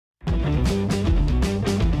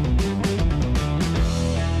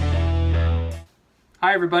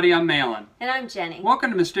Hi everybody, I'm Malin. And I'm Jenny. Welcome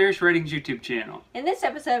to Mysterious Writings YouTube channel. In this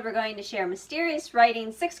episode, we're going to share Mysterious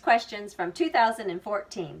Writing 6 questions from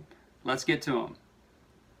 2014. Let's get to them.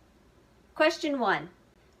 Question 1.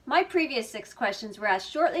 My previous 6 questions were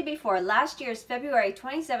asked shortly before last year's February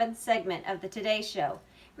 27th segment of the Today Show.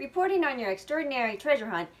 Reporting on your extraordinary treasure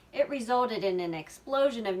hunt, it resulted in an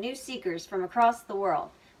explosion of new seekers from across the world.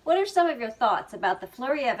 What are some of your thoughts about the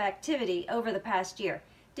flurry of activity over the past year?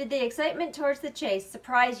 Did the excitement towards the chase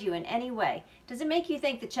surprise you in any way? Does it make you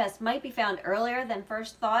think the chest might be found earlier than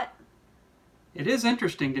first thought? It is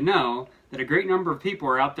interesting to know that a great number of people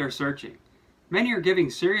are out there searching. Many are giving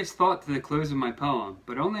serious thought to the clues of my poem,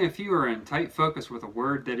 but only a few are in tight focus with a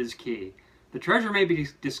word that is key. The treasure may be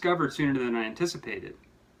discovered sooner than I anticipated.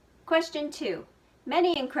 Question 2.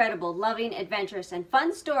 Many incredible, loving, adventurous, and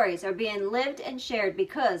fun stories are being lived and shared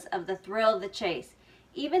because of the thrill of the chase.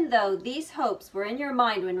 Even though these hopes were in your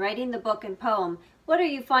mind when writing the book and poem, what are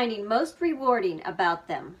you finding most rewarding about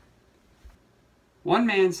them? One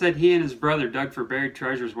man said he and his brother dug for buried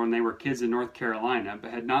treasures when they were kids in North Carolina,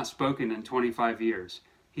 but had not spoken in 25 years.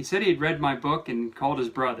 He said he had read my book and called his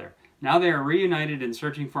brother. Now they are reunited and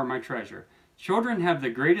searching for my treasure. Children have the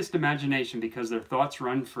greatest imagination because their thoughts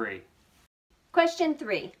run free. Question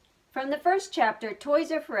 3. From the first chapter,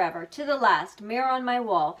 Toys Are Forever, to the last, Mirror on My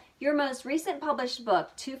Wall, your most recent published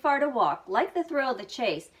book, Too Far to Walk, like the thrill of the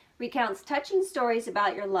chase, recounts touching stories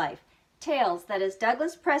about your life. Tales that, as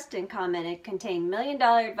Douglas Preston commented, contain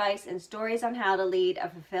million-dollar advice and stories on how to lead a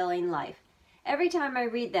fulfilling life. Every time I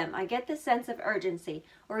read them, I get this sense of urgency,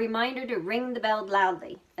 or reminder to ring the bell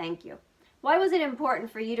loudly. Thank you. Why was it important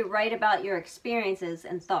for you to write about your experiences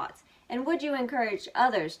and thoughts? And would you encourage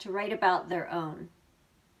others to write about their own?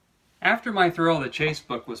 After my Thrill of the Chase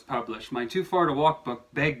book was published, my Too Far to Walk book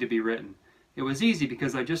begged to be written. It was easy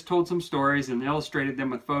because I just told some stories and illustrated them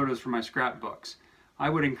with photos from my scrapbooks. I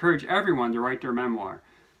would encourage everyone to write their memoir.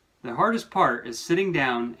 The hardest part is sitting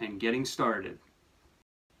down and getting started.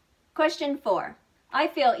 Question 4. I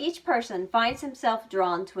feel each person finds himself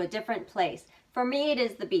drawn to a different place. For me, it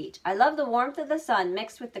is the beach. I love the warmth of the sun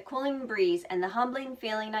mixed with the cooling breeze and the humbling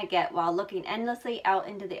feeling I get while looking endlessly out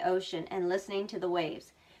into the ocean and listening to the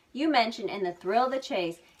waves. You mentioned in the thrill of the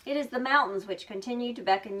chase, it is the mountains which continue to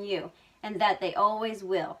beckon you, and that they always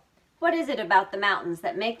will. What is it about the mountains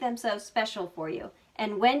that make them so special for you,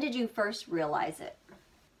 and when did you first realize it?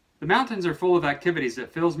 The mountains are full of activities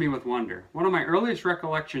that fills me with wonder. One of my earliest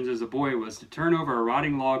recollections as a boy was to turn over a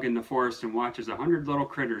rotting log in the forest and watch as 100 little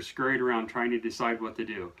critters scurried around trying to decide what to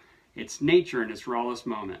do. It's nature in its rawest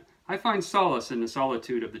moment. I find solace in the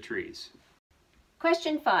solitude of the trees.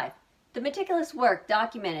 Question 5. The meticulous work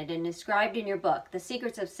documented and described in your book, The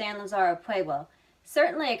Secrets of San Lazaro Pueblo,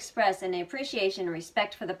 certainly express an appreciation and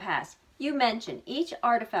respect for the past. You mention each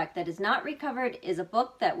artifact that is not recovered is a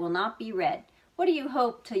book that will not be read. What do you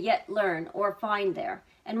hope to yet learn or find there?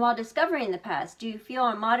 And while discovering the past, do you feel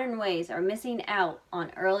our modern ways are missing out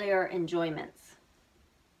on earlier enjoyments?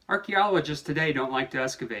 Archaeologists today don't like to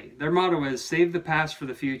excavate. Their motto is, save the past for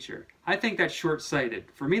the future. I think that's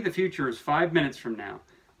short-sighted. For me, the future is 5 minutes from now.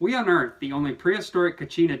 We unearthed the only prehistoric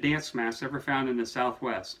Kachina dance masks ever found in the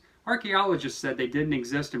Southwest. Archaeologists said they didn't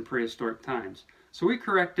exist in prehistoric times, so we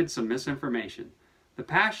corrected some misinformation. The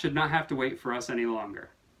past should not have to wait for us any longer.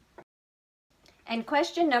 And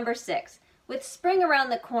question number 6. With spring around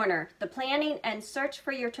the corner, the planning and search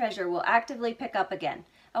for your treasure will actively pick up again.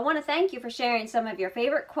 I want to thank you for sharing some of your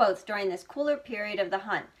favorite quotes during this cooler period of the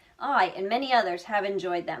hunt. I and many others have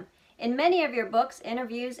enjoyed them. In many of your books,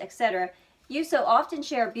 interviews, etc., you so often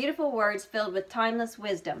share beautiful words filled with timeless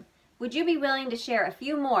wisdom. Would you be willing to share a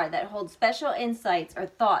few more that hold special insights or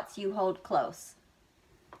thoughts you hold close?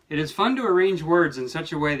 It is fun to arrange words in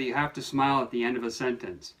such a way that you have to smile at the end of a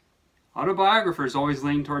sentence. Autobiographers always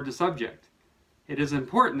lean toward the subject. It is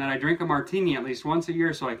important that I drink a martini at least once a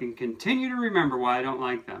year so I can continue to remember why I don't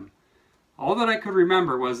like them. All that I could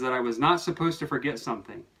remember was that I was not supposed to forget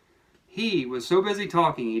something. He was so busy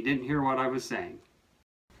talking he didn't hear what I was saying.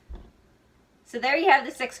 So there you have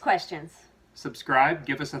the 6 questions. Subscribe,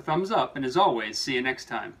 give us a thumbs up, and as always, see you next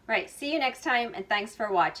time. Right, see you next time, and thanks for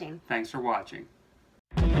watching. Thanks for watching.